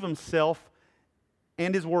prove Himself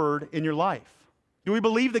and His Word in your life. Do we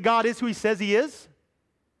believe that God is who He says He is?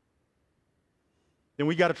 Then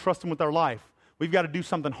we got to trust Him with our life. We've got to do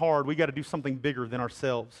something hard. We've got to do something bigger than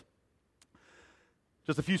ourselves.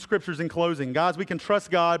 Just a few scriptures in closing. Guys, we can trust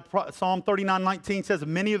God. Psalm 39:19 says,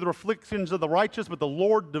 many of the afflictions of the righteous, but the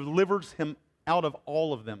Lord delivers him out of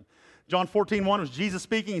all of them. John 14:1 was Jesus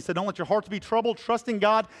speaking. He said, don't let your hearts be troubled. Trust in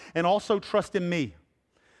God and also trust in me.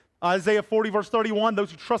 Isaiah 40, verse 31, those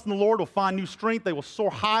who trust in the Lord will find new strength. They will soar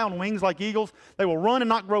high on wings like eagles. They will run and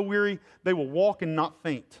not grow weary. They will walk and not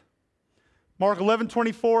faint. Mark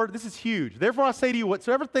 11:24, this is huge. Therefore I say to you,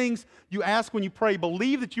 whatsoever things you ask when you pray,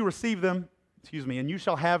 believe that you receive them, and you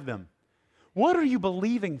shall have them. What are you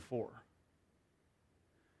believing for?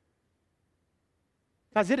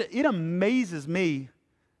 Guys, it amazes me.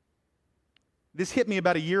 This hit me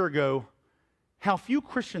about a year ago, how few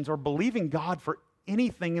Christians are believing God for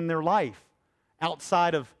anything in their life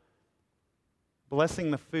outside of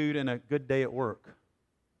blessing the food and a good day at work.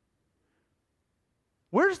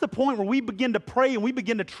 Where's the point where we begin to pray and we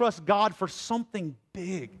begin to trust God for something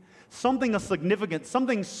big, something of significance,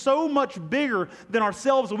 something so much bigger than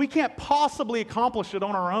ourselves that we can't possibly accomplish it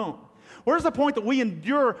on our own? Where's the point that we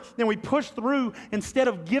endure and we push through instead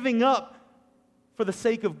of giving up for the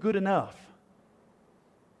sake of good enough?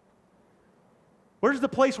 Where's the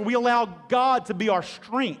place where we allow God to be our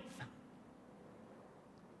strength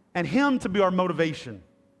and Him to be our motivation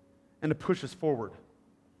and to push us forward?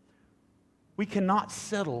 We cannot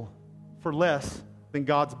settle for less than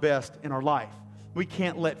God's best in our life. We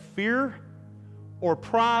can't let fear or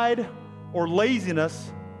pride or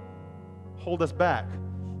laziness hold us back.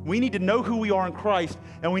 We need to know who we are in Christ,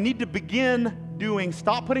 and we need to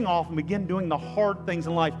stop putting off and begin doing the hard things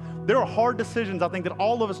in life. There are hard decisions, I think, that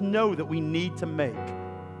all of us know that we need to make.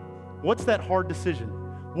 What's that hard decision?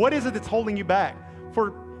 What is it that's holding you back?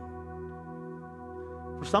 For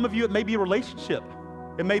some of you, it may be a relationship.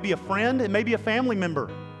 It may be a friend. It may be a family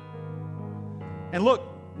member. And look,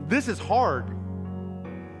 this is hard.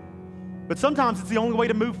 But sometimes it's the only way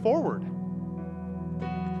to move forward.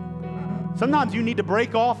 Sometimes you need to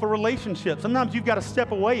break off a relationship. Sometimes you've got to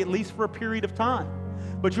step away, at least for a period of time.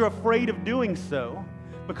 But you're afraid of doing so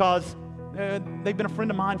because they've been a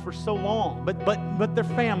friend of mine for so long. But they're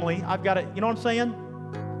family. I've got to, you know what I'm saying?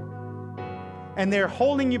 And they're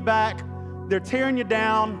holding you back. They're tearing you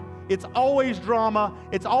down. It's always drama.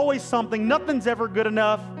 It's always something. Nothing's ever good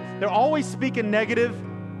enough. They're always speaking negative.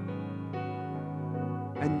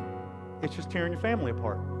 And it's just tearing your family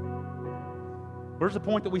apart. Where's the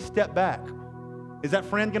point that we step back? Is that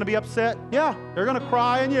friend going to be upset? Yeah, they're going to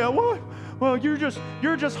cry and well, you're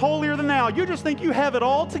just holier than thou. You just think you have it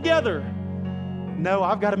all together. No,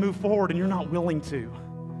 I've got to move forward and you're not willing to.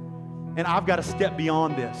 And I've got to step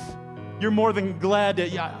beyond this. You're more than glad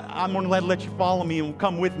I'm more than glad to let you follow me and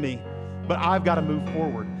come with me, but I've got to move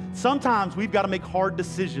forward. Sometimes we've got to make hard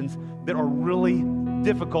decisions that are really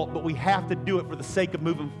difficult, but we have to do it for the sake of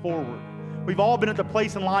moving forward. We've all been at the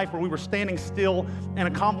place in life where we were standing still and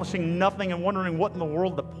accomplishing nothing and wondering what in the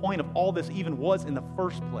world the point of all this even was in the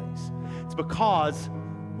first place. It's because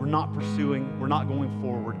we're not pursuing, we're not going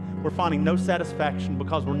forward. We're finding no satisfaction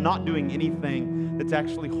because we're not doing anything that's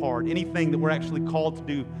actually hard, anything that we're actually called to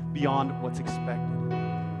do beyond what's expected.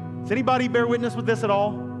 Does anybody bear witness with this at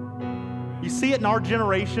all? You see it in our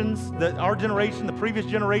generations, the previous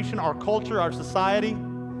generation, our culture, our society.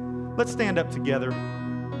 Let's stand up together.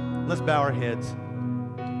 Let's bow our heads.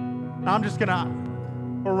 Now I'm just gonna,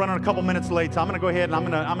 we're running a couple minutes late, so I'm gonna go ahead and I'm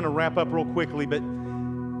gonna wrap up real quickly.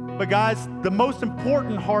 But guys, the most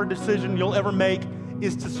important hard decision you'll ever make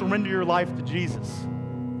is to surrender your life to Jesus.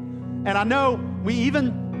 And I know we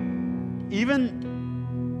even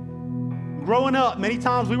growing up, many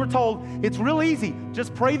times we were told, it's real easy,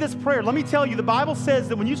 just pray this prayer. Let me tell you, the Bible says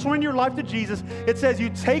that when you surrender your life to Jesus, it says you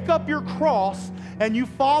take up your cross and you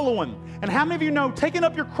follow Him. And how many of you know taking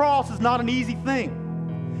up your cross is not an easy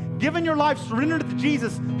thing? Giving your life surrendered to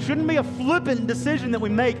Jesus shouldn't be a flippant decision that we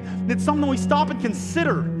make. It's something we stop and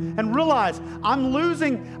consider and realize I'm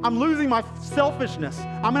losing my selfishness.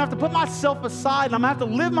 I'm gonna have to put myself aside and I'm gonna have to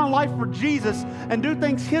live my life for Jesus and do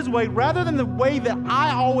things His way rather than the way that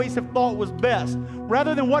I always have thought was best,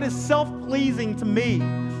 rather than what is self-pleasing to me.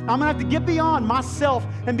 I'm gonna have to get beyond myself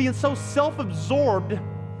and being so self-absorbed,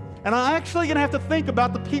 and I'm actually gonna have to think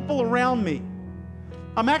about the people around me.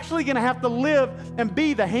 I'm actually gonna have to live and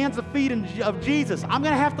be the hands and feet of Jesus. I'm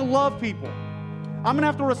gonna have to love people. I'm going to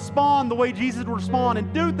have to respond the way Jesus would respond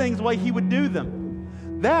and do things the way He would do them.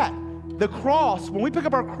 The cross, when we pick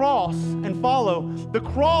up our cross and follow, the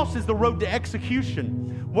cross is the road to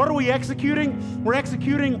execution. What are we executing? We're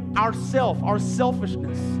executing our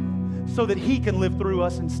selfishness, so that He can live through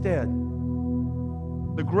us instead.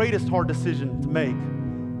 The greatest hard decision to make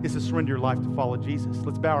is to surrender your life to follow Jesus.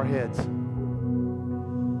 Let's bow our heads.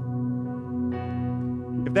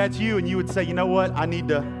 If that's you and you would say, you know what, I need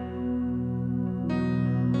to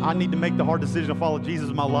make the hard decision to follow Jesus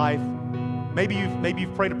in my life. Maybe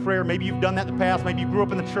you've prayed a prayer. Maybe you've done that in the past. Maybe you grew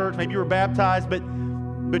up in the church. Maybe you were baptized, but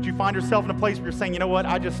you find yourself in a place where you're saying, you know what,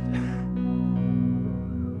 I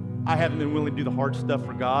haven't been willing to do the hard stuff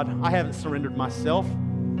for God. I haven't surrendered myself.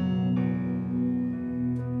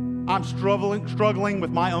 I'm struggling with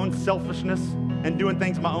my own selfishness and doing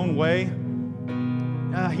things my own way.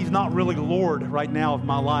 He's not really Lord right now of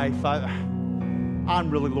my life.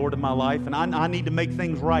 I'm really Lord of my life, and I need to make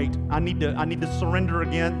things right. I need to surrender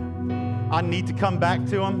again. I need to come back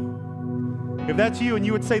to Him. If that's you and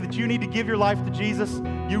you would say that you need to give your life to Jesus,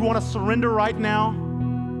 you want to surrender right now,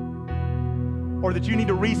 or that you need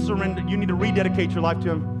to re-surrender, you need to rededicate your life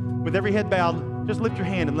to Him, with every head bowed, just lift your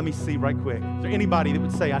hand and let me see right quick. Is there anybody that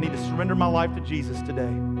would say, I need to surrender my life to Jesus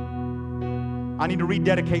today? I need to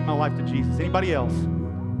rededicate my life to Jesus. Anybody else?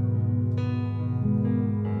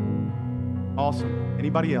 Awesome.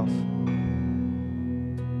 Anybody else?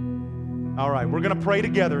 All right, we're going to pray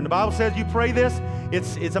together. And the Bible says you pray this,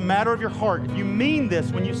 it's a matter of your heart. If you mean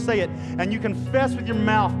this when you say it, and you confess with your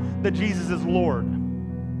mouth that Jesus is Lord,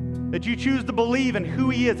 that you choose to believe in who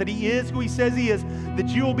He is, that He is who He says He is, that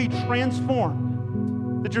you will be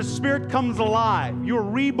transformed, that your spirit comes alive, you are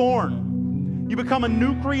reborn, you become a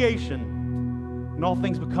new creation, and all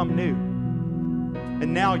things become new.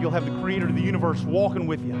 And now you'll have the Creator of the universe walking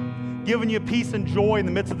with you, giving you peace and joy in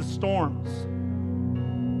the midst of the storms.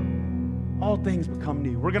 All things become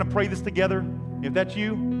new. We're going to pray this together. If that's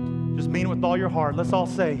you, just mean it with all your heart. Let's all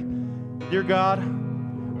say, Dear God,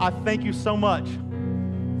 I thank You so much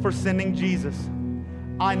for sending Jesus.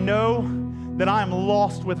 I know that I am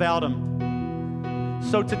lost without Him.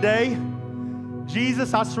 So today,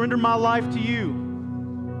 Jesus, I surrender my life to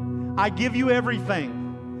You. I give You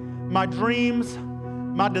everything, my dreams,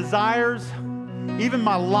 my desires, even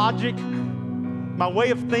my logic, my way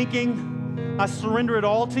of thinking. I surrender it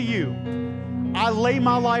all to You. I lay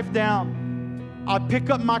my life down. I pick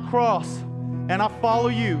up my cross and I follow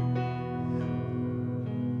You.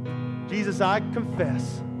 Jesus, I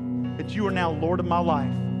confess that You are now Lord of my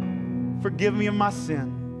life. Forgive me of my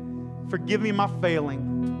sin. Forgive me of my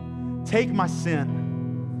failing. Take my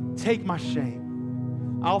sin. Take my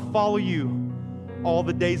shame. I'll follow You all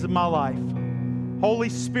the days of my life. Holy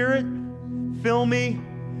Spirit, fill me,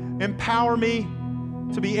 empower me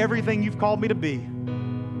to be everything You've called me to be.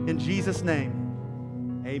 In Jesus'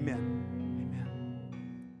 name, amen.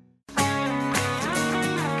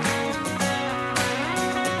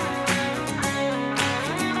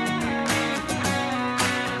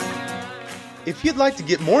 If you'd like to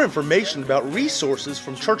get more information about resources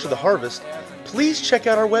from Church of the Harvest, please check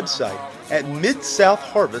out our website at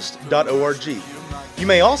midsouthharvest.org. You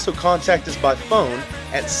may also contact us by phone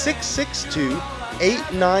at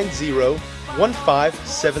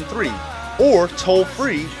 662-890-1573 or toll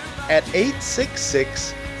free at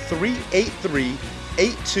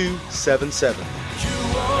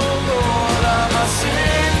 866-383-8277.